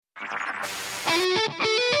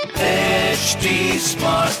HT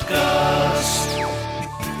Smartcast.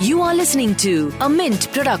 You are listening to a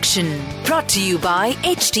Mint production brought to you by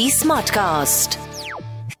HT Smartcast.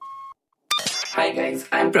 Hi guys,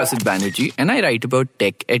 I'm Prasid Banerjee and I write about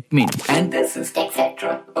tech at Mint. And this is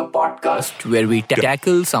Techcetra, a podcast Where we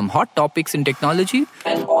tackle some hot topics in technology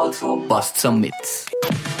and also bust some myths.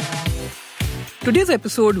 Today's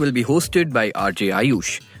episode will be hosted by RJ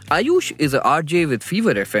Ayush. Ayush is a RJ with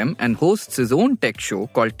Fever FM and hosts his own tech show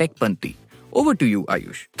called Tech Panti. Over to you,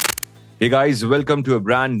 Ayush. Hey guys, welcome to a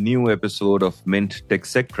brand new episode of Mint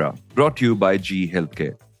Techcetra, brought to you by GE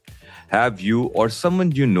Healthcare. Have you or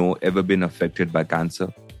someone you know ever been affected by cancer?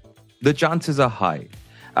 The chances are high,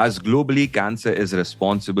 as globally cancer is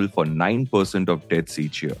responsible for 9% of deaths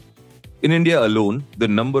each year. In India alone, the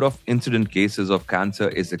number of incident cases of cancer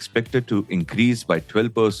is expected to increase by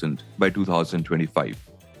 12% by 2025.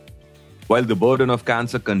 While the burden of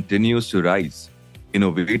cancer continues to rise,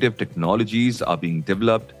 innovative technologies are being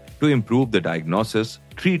developed to improve the diagnosis,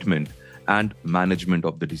 treatment, and management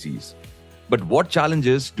of the disease. But what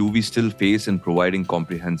challenges do we still face in providing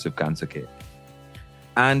comprehensive cancer care?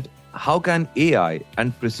 And how can AI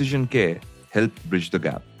and precision care help bridge the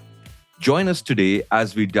gap? Join us today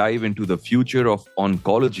as we dive into the future of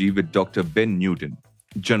oncology with Dr. Ben Newton,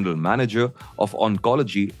 General Manager of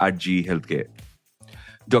Oncology at GE Healthcare.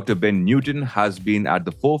 Dr. Ben Newton has been at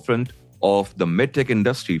the forefront of the medtech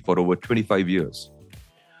industry for over 25 years.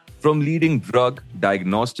 From leading drug,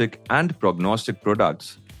 diagnostic, and prognostic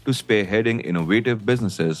products to spearheading innovative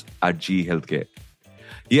businesses at GE Healthcare,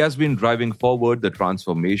 he has been driving forward the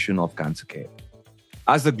transformation of cancer care.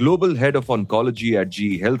 As the global head of oncology at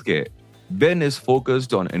GE Healthcare, Ben is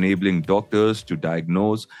focused on enabling doctors to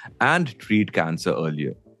diagnose and treat cancer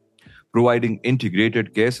earlier, providing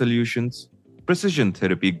integrated care solutions, precision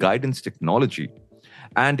therapy guidance technology,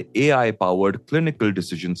 and AI-powered clinical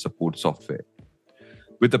decision support software.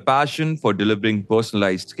 With a passion for delivering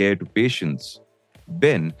personalized care to patients,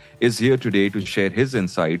 Ben is here today to share his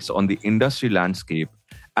insights on the industry landscape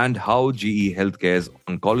and how GE Healthcare's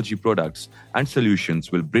oncology products and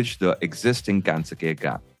solutions will bridge the existing cancer care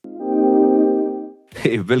gap.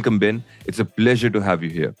 Hey, welcome, Ben. It's a pleasure to have you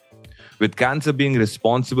here. With cancer being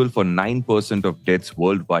responsible for 9% of deaths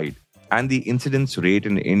worldwide and the incidence rate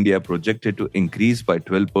in India projected to increase by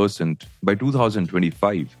 12% by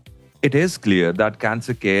 2025, it is clear that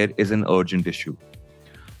cancer care is an urgent issue.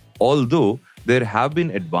 Although there have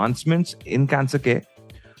been advancements in cancer care,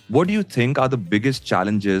 what do you think are the biggest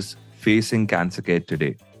challenges facing cancer care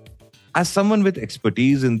today? As someone with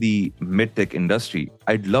expertise in the medtech industry,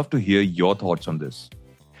 I'd love to hear your thoughts on this.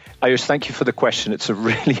 Ayush, thank you for the question. It's a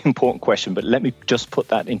really important question, but let me just put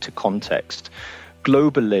that into context.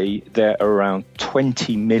 Globally, there are around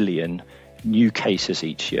 20 million new cases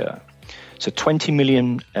each year. So 20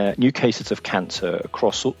 million new cases of cancer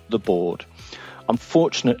across the board.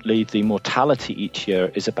 Unfortunately, the mortality each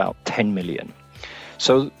year is about 10 million.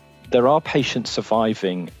 So there are patients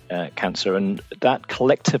surviving cancer, and that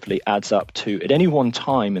collectively adds up to, at any one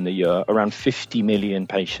time in the year, around 50 million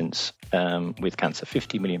patients with cancer,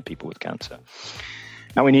 50 million people with cancer.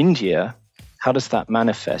 Now in India, how does that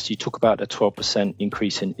manifest? You talk about a 12%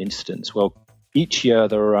 increase in incidence. Well, each year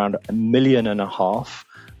there are around 1.5 million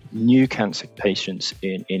new cancer patients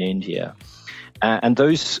in India. And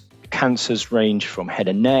those cancers range from head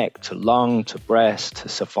and neck to lung to breast to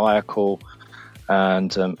cervical,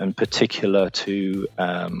 and in particular to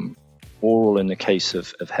oral in the case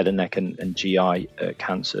of head and neck and GI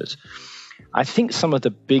cancers. I think some of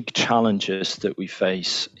the big challenges that we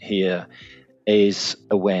face here is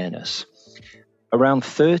awareness. Around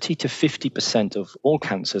 30 to 50% of all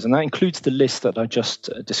cancers, and that includes the list that I just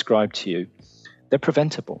described to you, they're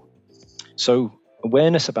preventable. So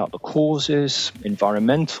awareness about the causes,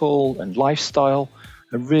 environmental and lifestyle,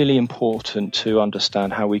 are really important to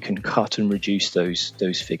understand how we can cut and reduce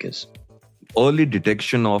those figures. Early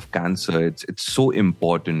detection of cancer, it's so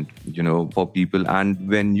important, for people. And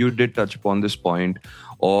when you did touch upon this point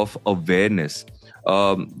of awareness,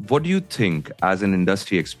 what do you think as an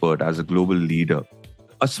industry expert, as a global leader,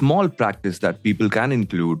 a small practice that people can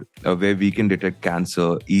include where we can detect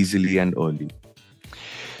cancer easily and early?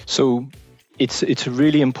 So it's a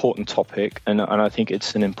really important topic, and I think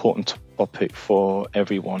it's an important topic for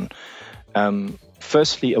everyone.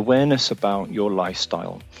 Firstly, awareness about your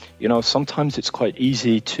lifestyle. Sometimes it's quite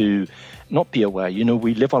easy to not be aware.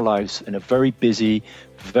 We live our lives in a very busy,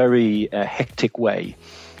 very hectic way.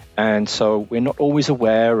 And so we're not always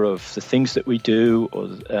aware of the things that we do or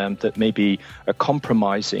that maybe are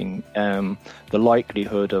compromising the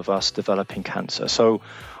likelihood of us developing cancer. So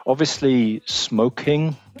obviously,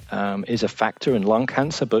 smoking is a factor in lung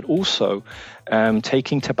cancer, but also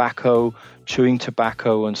taking tobacco, chewing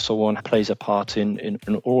tobacco, and so on plays a part in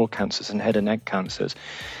oral cancers and head and neck cancers.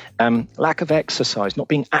 Lack of exercise, not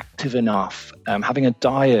being active enough, having a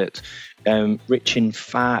diet rich in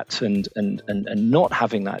fat and not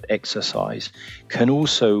having that exercise can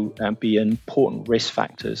also be important risk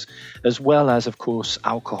factors, as well as, of course,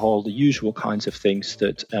 alcohol, the usual kinds of things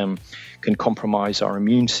that can compromise our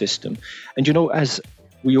immune system. And, as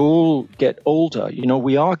we all get older,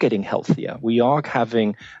 we are getting healthier. We are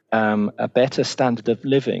having a better standard of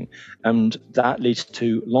living, and that leads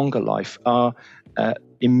to longer life. Our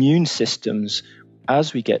immune systems,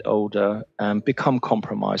 as we get older, become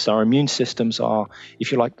compromised. Our immune systems are,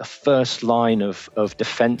 if you like, the first line of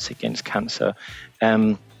defense against cancer.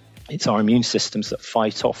 It's our immune systems that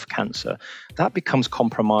fight off cancer. That becomes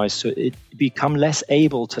compromised, so it becomes less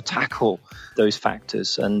able to tackle those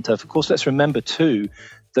factors. And of course, let's remember too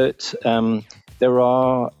that there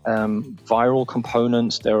are viral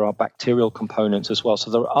components, there are bacterial components as well.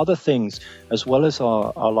 So there are other things, as well as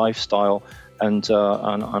our lifestyle and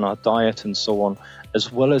our diet and so on,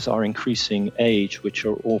 as well as our increasing age, which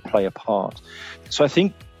are all play a part. So I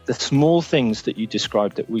think the small things that you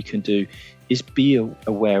described that we can do is be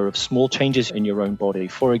aware of small changes in your own body.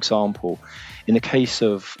 For example, in the case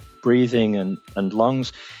of breathing and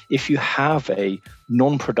lungs, if you have a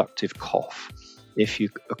non-productive cough, if you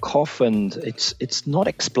cough and it's not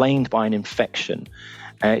explained by an infection,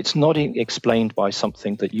 it's not explained by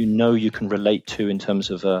something that you can relate to in terms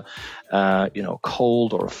of a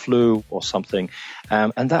cold or a flu or something,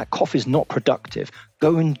 and that cough is not productive,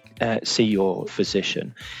 go and see your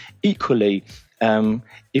physician. Equally,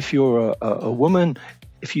 if you're a woman,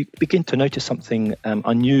 if you begin to notice something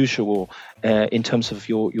unusual in terms of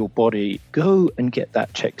your body, go and get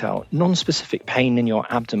that checked out. Non-specific pain in your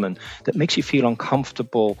abdomen that makes you feel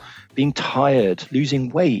uncomfortable, being tired, losing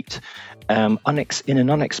weight, in an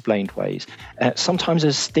unexplained ways. Sometimes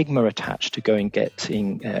there's stigma attached to going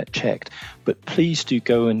getting checked, but please do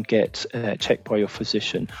go and get checked by your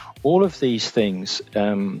physician. All of these things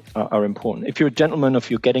are important. If you're a gentleman, if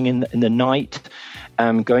you're getting in the night,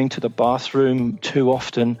 going to the bathroom too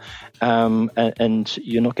often, and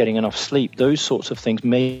you're not getting enough sleep, those sorts of things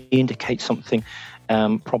may indicate something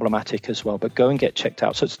problematic as well, but go and get checked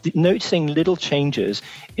out. So it's noticing little changes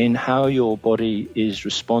in how your body is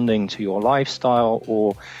responding to your lifestyle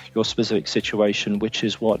or your specific situation, which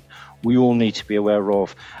is what we all need to be aware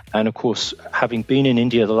of. And of course, having been in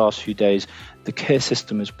India the last few days, the care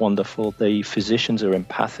system is wonderful. The physicians are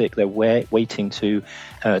empathic. They're waiting to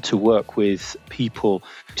work with people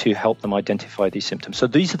to help them identify these symptoms. So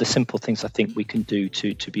these are the simple things I think we can do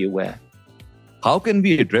to be aware. How can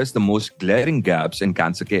we address the most glaring gaps in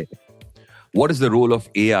cancer care? What is the role of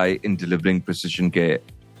AI in delivering precision care,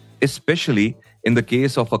 especially in the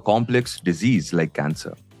case of a complex disease like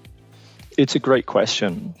cancer? It's a great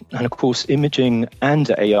question. And of course, imaging and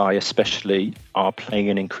AI especially are playing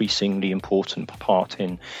an increasingly important part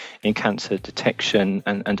in cancer detection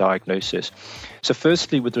and diagnosis. So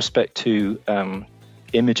firstly, with respect to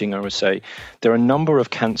imaging, I would say, there are a number of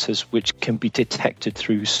cancers which can be detected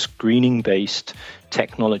through screening-based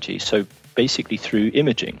technology, so basically through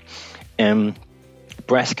imaging.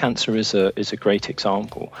 Breast cancer is a great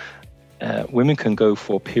example. Women can go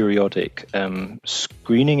for periodic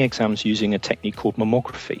screening exams using a technique called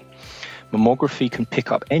mammography. Mammography can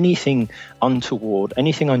pick up anything untoward,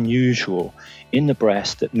 anything unusual in the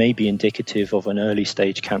breast that may be indicative of an early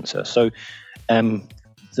stage cancer. So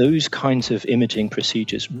those kinds of imaging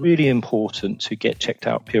procedures really important to get checked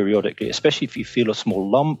out periodically, especially if you feel a small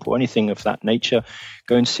lump or anything of that nature.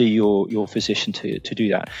 Go and see your physician to do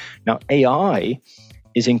that. Now, AI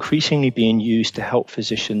is increasingly being used to help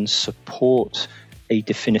physicians support a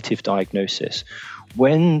definitive diagnosis.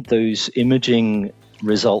 When those imaging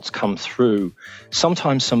results come through,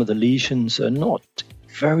 sometimes some of the lesions are not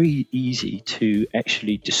very easy to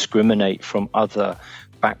actually discriminate from other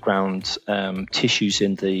background tissues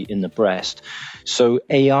in the breast. So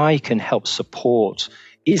AI can help support,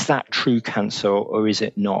 is that true cancer or is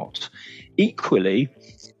it not? Equally,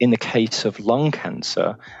 in the case of lung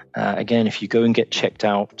cancer, again, if you go and get checked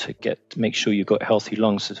out to make sure you've got healthy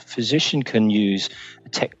lungs, the physician can use a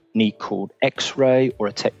technique called X-ray or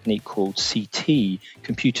a technique called CT,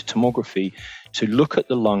 computer tomography, to look at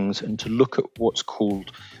the lungs and to look at what's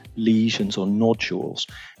called lesions or nodules.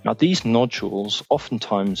 Now, these nodules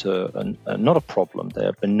oftentimes are not a problem.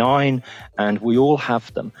 They're benign and we all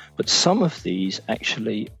have them. But some of these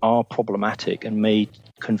actually are problematic and may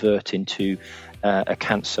convert into a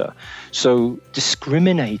cancer. So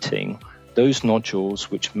discriminating those nodules,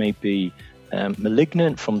 which may be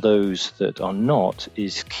malignant from those that are not,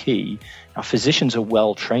 is key. Our physicians are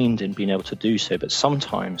well trained in being able to do so, but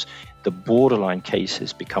sometimes the borderline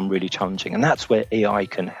cases become really challenging. And that's where AI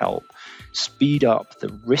can help speed up the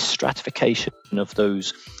risk stratification of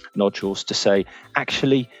those nodules to say,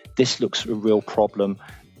 actually, this looks a real problem.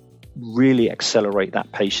 Really accelerate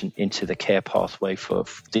that patient into the care pathway for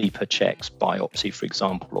deeper checks, biopsy, for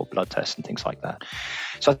example, or blood tests and things like that.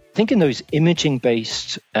 So I think in those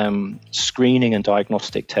imaging-based screening and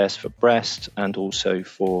diagnostic tests for breast and also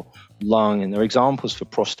for lung, and there are examples for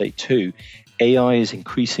prostate too, AI is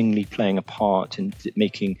increasingly playing a part in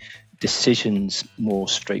making decisions more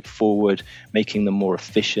straightforward, making them more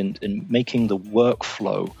efficient, and making the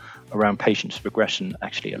workflow around patients' progression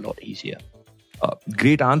actually a lot easier.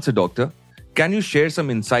 Great answer, Doctor. Can you share some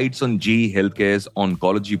insights on GE Healthcare's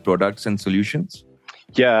oncology products and solutions?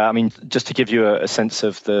 Yeah, I mean, just to give you a sense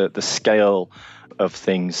of the scale of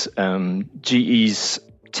things, GE's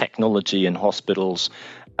technology in hospitals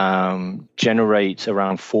generate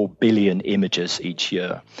around 4 billion images each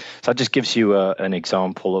year. So that just gives you an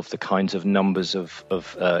example of the kinds of numbers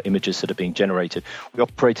of images that are being generated. We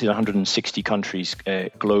operate in 160 countries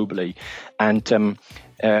globally, and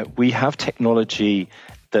we have technology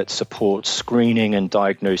that supports screening and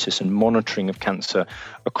diagnosis and monitoring of cancer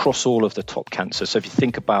across all of the top cancers. So if you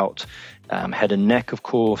think about head and neck, of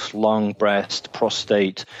course, lung, breast,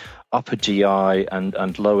 prostate, upper GI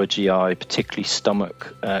and lower GI, particularly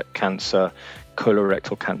stomach cancer,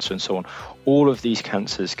 colorectal cancer, and so on. All of these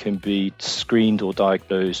cancers can be screened or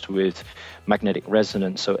diagnosed with magnetic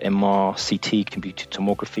resonance, so MR, CT, computed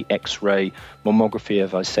tomography, X-ray, mammography,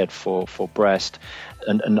 as I said, for breast,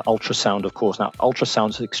 and ultrasound, of course. Now,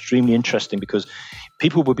 ultrasound is extremely interesting because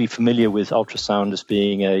people will be familiar with ultrasound as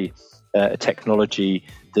being a technology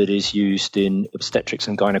that is used in obstetrics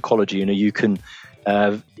and gynecology. You know, you can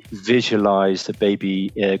visualize the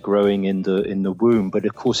baby growing in the womb, but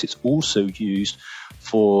of course it's also used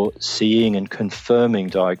for seeing and confirming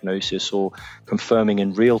diagnosis or confirming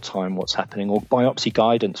in real time what's happening, or biopsy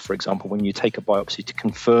guidance, for example, when you take a biopsy to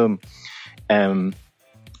confirm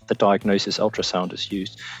the diagnosis, ultrasound is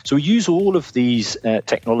used. So we use all of these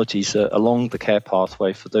technologies along the care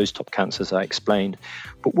pathway for those top cancers I explained.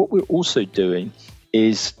 But what we're also doing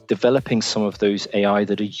is developing some of those AI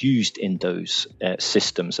that are used in those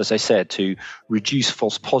systems, as I said, to reduce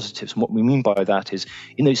false positives. And what we mean by that is,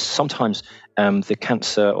 sometimes the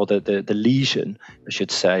cancer or the lesion, I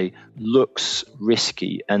should say, looks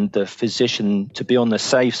risky, and the physician, to be on the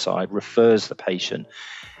safe side, refers the patient.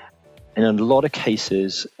 And in a lot of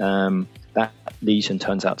cases, that lesion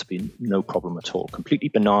turns out to be no problem at all, completely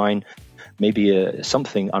benign, maybe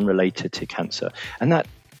something unrelated to cancer. And that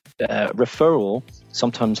referral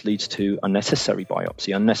sometimes leads to unnecessary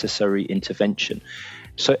biopsy, unnecessary intervention.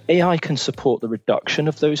 So AI can support the reduction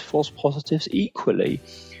of those false positives. Equally,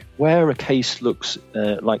 where a case looks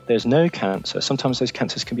like there's no cancer, sometimes those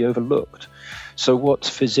cancers can be overlooked. So what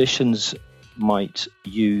physicians might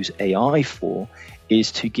use AI for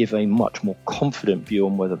is to give a much more confident view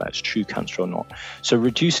on whether that's true cancer or not. So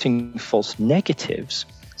reducing false negatives.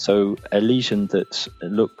 So a lesion that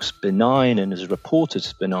looks benign and is reported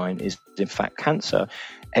as benign is in fact cancer.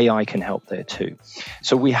 AI can help there too.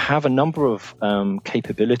 So we have a number of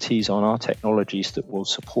capabilities on our technologies that will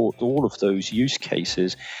support all of those use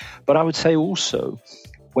cases. But I would say also,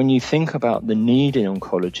 when you think about the need in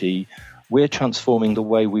oncology, we're transforming the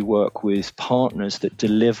way we work with partners that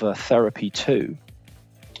deliver therapy too.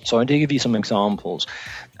 So I do give you some examples.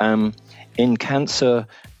 In cancer,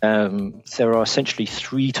 there are essentially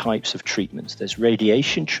 3 types of treatments. There's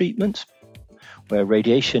radiation treatment, where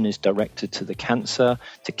radiation is directed to the cancer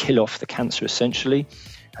to kill off the cancer essentially,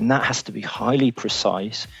 and that has to be highly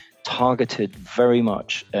precise, targeted very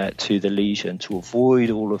much to the lesion to avoid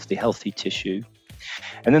all of the healthy tissue.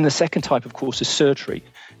 And then the second type, of course, is surgery.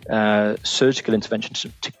 Surgical intervention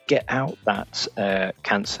to get out that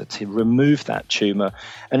cancer, to remove that tumor.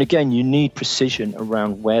 And again, you need precision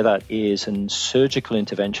around where that is, and surgical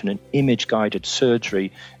intervention and image-guided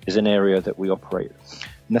surgery is an area that we operate.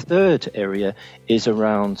 And the third area is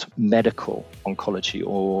around medical oncology,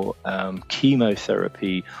 or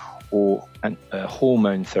chemotherapy, or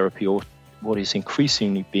hormone therapy, or what is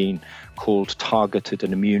increasingly being called targeted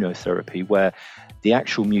and immunotherapy, where the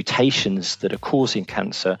actual mutations that are causing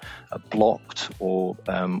cancer are blocked or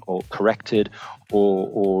corrected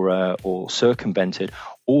or circumvented,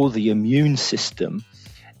 or the immune system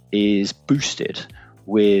is boosted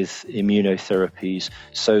with immunotherapies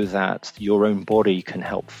so that your own body can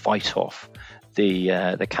help fight off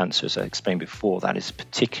the cancer, as I explained before. That is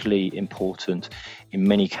particularly important in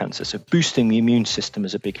many cancers. So boosting the immune system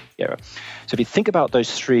is a big area. So if you think about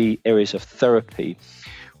those three areas of therapy,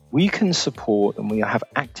 we can support, and we have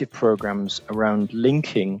active programs around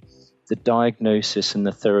linking the diagnosis and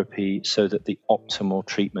the therapy so that the optimal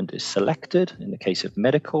treatment is selected in the case of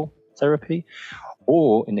medical therapy,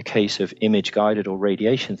 or in the case of image-guided or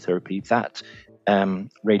radiation therapy, that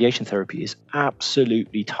radiation therapy is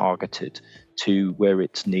absolutely targeted to where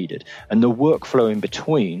it's needed. And the workflow in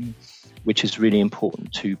between, which is really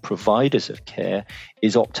important to providers of care,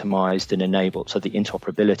 is optimized and enabled so the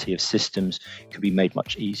interoperability of systems can be made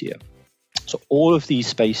much easier. So all of these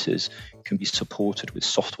spaces can be supported with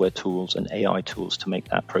software tools and AI tools to make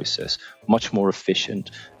that process much more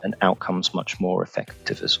efficient and outcomes much more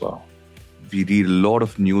effective as well. We read a lot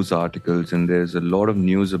of news articles, and there's a lot of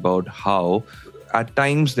news about how at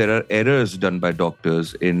times there are errors done by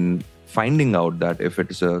doctors in finding out that if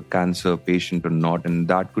it is a cancer patient or not, and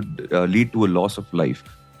that could lead to a loss of life.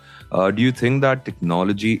 Do you think that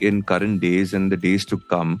technology in current days and the days to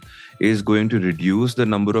come is going to reduce the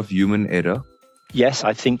number of human error? Yes,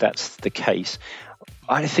 I think that's the case.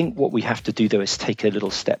 I think what we have to do, though, is take a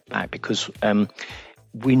little step back, because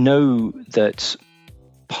we know that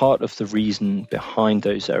part of the reason behind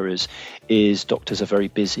those errors is doctors are very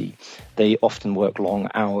busy. They often work long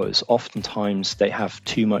hours. Oftentimes they have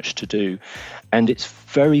too much to do. And it's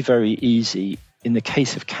very, very easy in the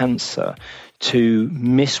case of cancer to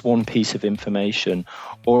miss one piece of information,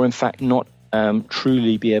 or in fact not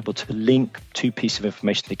truly be able to link two pieces of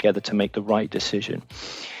information together to make the right decision.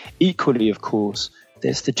 Equally, of course,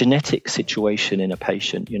 there's the genetic situation in a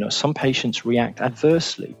patient. Some patients react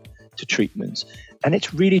adversely to treatments, and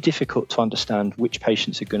it's really difficult to understand which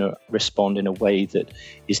patients are going to respond in a way that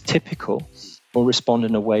is typical or respond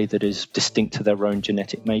in a way that is distinct to their own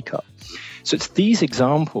genetic makeup. So it's these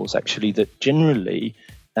examples actually that generally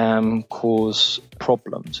cause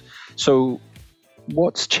problems. So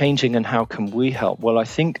what's changing and how can we help? Well, I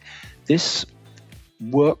think this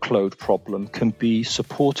workload problem can be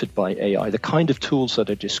supported by AI, the kind of tools that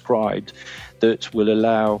are described that will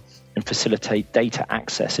allow and facilitate data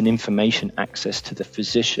access and information access to the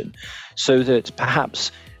physician, so that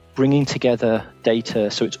perhaps bringing together data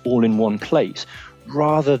so it's all in one place,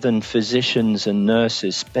 rather than physicians and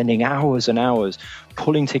nurses spending hours and hours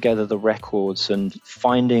pulling together the records and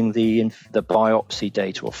finding the biopsy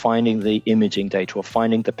data, or finding the imaging data, or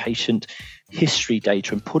finding the patient history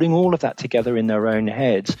data, and putting all of that together in their own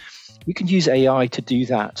heads. We can use AI to do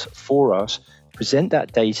that for us, present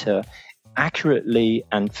that data accurately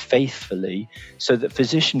and faithfully, so that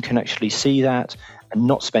physician can actually see that and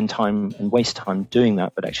not spend time and waste time doing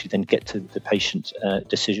that, but actually then get to the patient's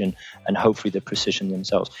decision and hopefully the precision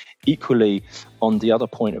themselves. Equally, on the other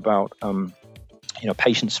point about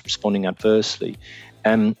patients responding adversely,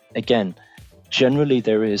 again, generally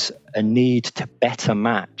there is a need to better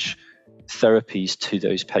match therapies to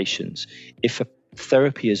those patients. If a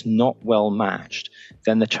therapy is not well matched,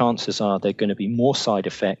 then the chances are there are going to be more side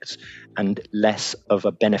effects and less of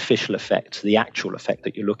a beneficial effect, the actual effect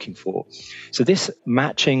that you're looking for. So this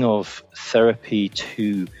matching of therapy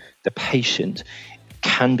to the patient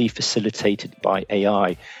can be facilitated by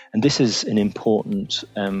AI. And this is an important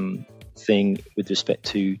thing with respect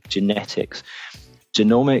to genetics.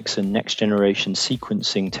 Genomics and next generation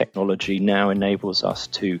sequencing technology now enables us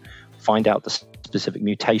to find out the specific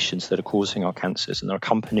mutations that are causing our cancers. And there are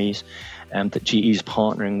companies that GE is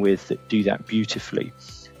partnering with that do that beautifully.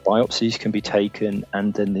 Biopsies can be taken,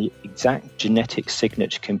 and then the exact genetic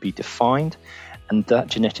signature can be defined, and that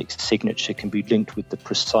genetic signature can be linked with the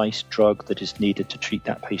precise drug that is needed to treat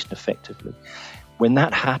that patient effectively. When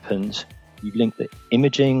that happens, you link the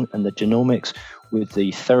imaging and the genomics with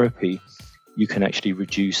the therapy, you can actually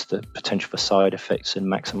reduce the potential for side effects and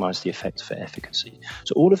maximize the effects for efficacy.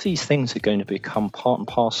 So all of these things are going to become part and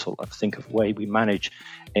parcel, I think, of the way we manage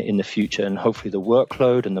in the future, and hopefully the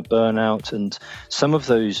workload and the burnout and some of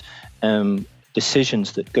those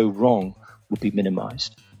decisions that go wrong will be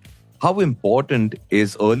minimized. How important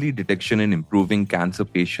is early detection in improving cancer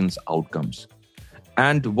patients' outcomes?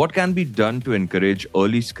 And what can be done to encourage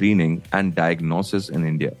early screening and diagnosis in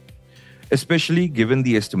India, especially given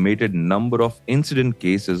the estimated number of incident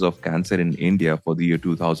cases of cancer in India for the year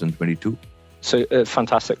 2022? So a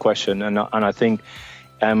fantastic question. And I think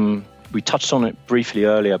we touched on it briefly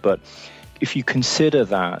earlier, but if you consider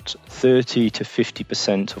that 30 to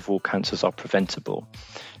 50% of all cancers are preventable,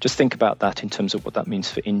 just think about that in terms of what that means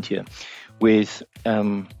for India. With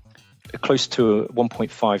close to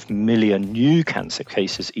 1.5 million new cancer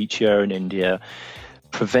cases each year in India,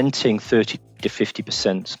 preventing 30 to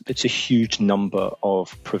 50%, it's a huge number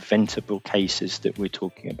of preventable cases that we're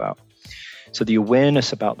talking about. So the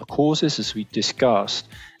awareness about the causes, as we discussed,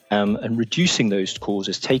 and reducing those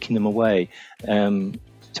causes, taking them away,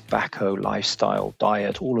 tobacco, lifestyle,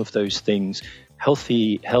 diet, all of those things,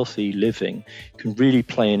 healthy living can really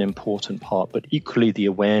play an important part. But equally, the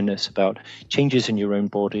awareness about changes in your own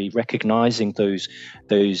body, recognizing those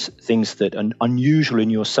things that are unusual in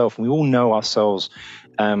yourself. And we all know ourselves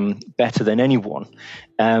better than anyone.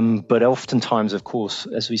 But oftentimes, of course,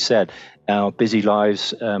 as we said, our busy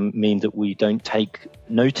lives mean that we don't take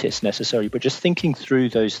notice necessarily. But just thinking through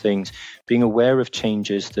those things, being aware of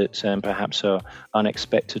changes that perhaps are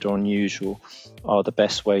unexpected or unusual, are the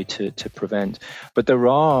best way to prevent. But there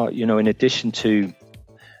are, in addition to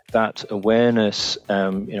that awareness,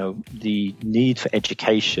 the need for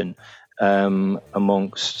education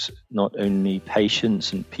amongst not only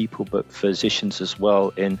patients and people, but physicians as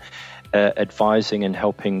well, in advising and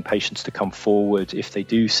helping patients to come forward if they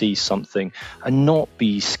do see something, and not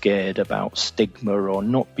be scared about stigma or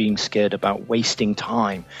not being scared about wasting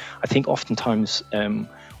time. I think oftentimes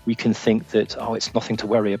we can think that, it's nothing to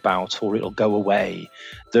worry about, or it'll go away,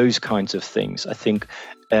 those kinds of things. I think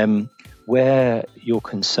where you're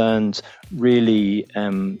concerned, really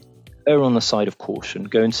err on the side of caution,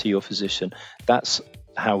 go and see your physician. That's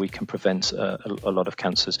how we can prevent a lot of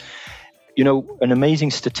cancers. An amazing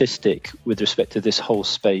statistic with respect to this whole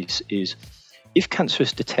space is if cancer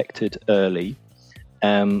is detected early,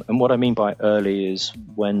 and what I mean by early is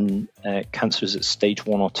when cancer is at stage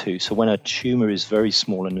 1 or 2, so when a tumor is very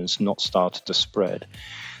small and has not started to spread,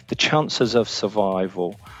 the chances of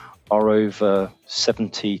survival are over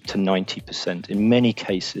 70 to 90%, in many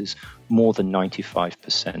cases more than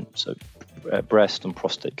 95%. So breast and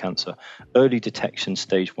prostate cancer, early detection,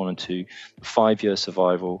 stage 1 and 2, 5-year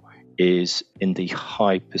survival is in the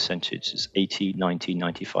high percentages, 80, 90,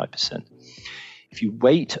 95%. If you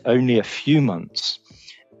wait only a few months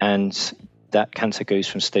and that cancer goes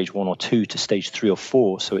from stage 1 or 2 to stage 3 or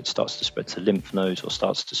 4, so it starts to spread to lymph nodes or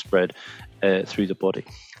starts to spread through the body,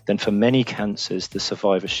 then for many cancers, the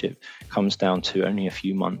survivorship comes down to only a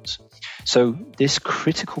few months. So this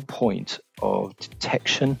critical point of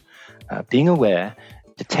detection, being aware,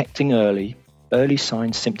 detecting early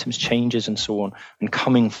signs, symptoms, changes, and so on, and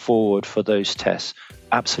coming forward for those tests,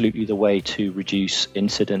 absolutely the way to reduce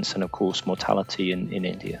incidence and, of course, mortality in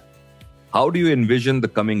India. How do you envision the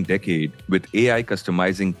coming decade with AI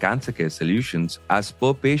customizing cancer care solutions as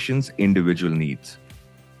per patient's individual needs?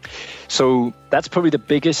 So that's probably the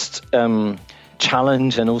biggest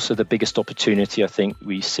challenge and also the biggest opportunity I think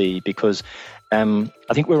we see, because I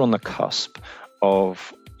think we're on the cusp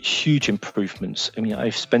of huge improvements. I mean,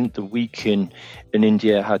 I've spent the week in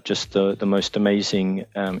India, had just the most amazing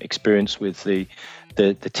experience with the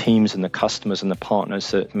teams and the customers and the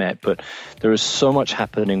partners that met. But there is so much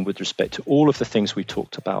happening with respect to all of the things we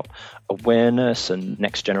talked about: awareness and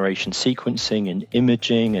next generation sequencing and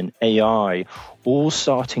imaging and AI, all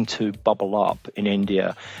starting to bubble up in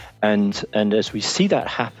India. And as we see that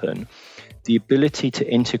happen, the ability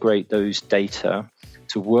to integrate those data,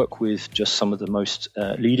 to work with just some of the most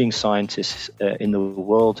leading scientists in the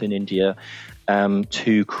world in India,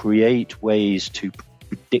 to create ways to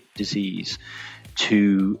predict disease,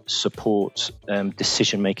 to support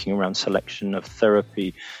decision-making around selection of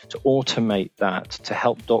therapy, to automate that, to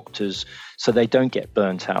help doctors so they don't get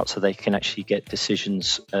burnt out, so they can actually get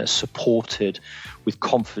decisions supported with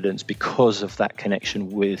confidence because of that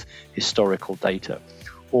connection with historical data.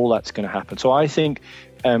 All that's going to happen. So I think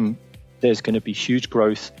there's going to be huge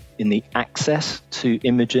growth in the access to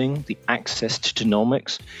imaging, the access to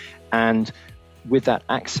genomics, and with that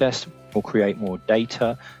access, we'll create more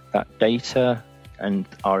data. That data and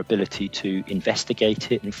our ability to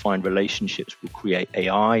investigate it and find relationships will create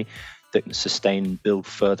AI that can sustain and build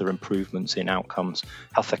further improvements in outcomes,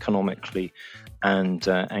 health economically and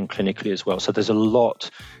clinically as well. So there's a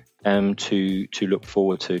lot to look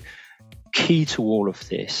forward to. Key to all of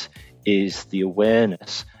this is the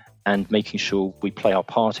awareness and making sure we play our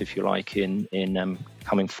part, if you like, in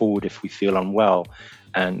coming forward if we feel unwell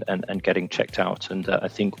and getting checked out. And I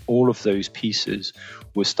think all of those pieces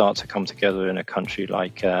will start to come together in a country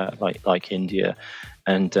like India.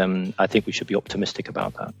 And I think we should be optimistic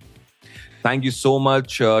about that. Thank you so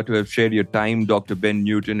much to have shared your time, Dr. Ben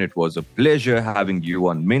Newton. It was a pleasure having you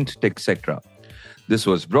on Mint Techcetra. This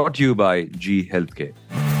was brought to you by G Healthcare.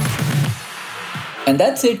 And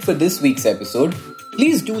that's it for this week's episode.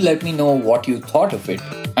 Please do let me know what you thought of it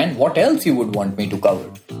and what else you would want me to cover.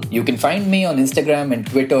 You can find me on Instagram and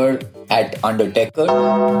Twitter @undertecher.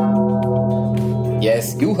 Yes,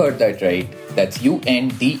 Yes, you heard that right. That's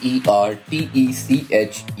UNDERTECHER.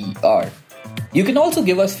 You can also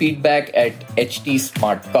give us feedback at HT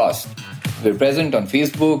Smartcast. We're present on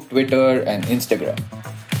Facebook, Twitter, and Instagram.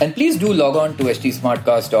 And please do log on to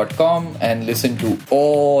htsmartcast.com and listen to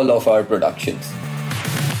all of our productions.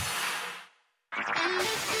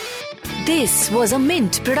 This was a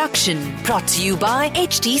Mint production brought to you by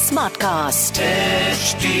HT Smartcast.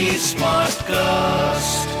 HT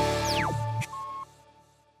Smartcast.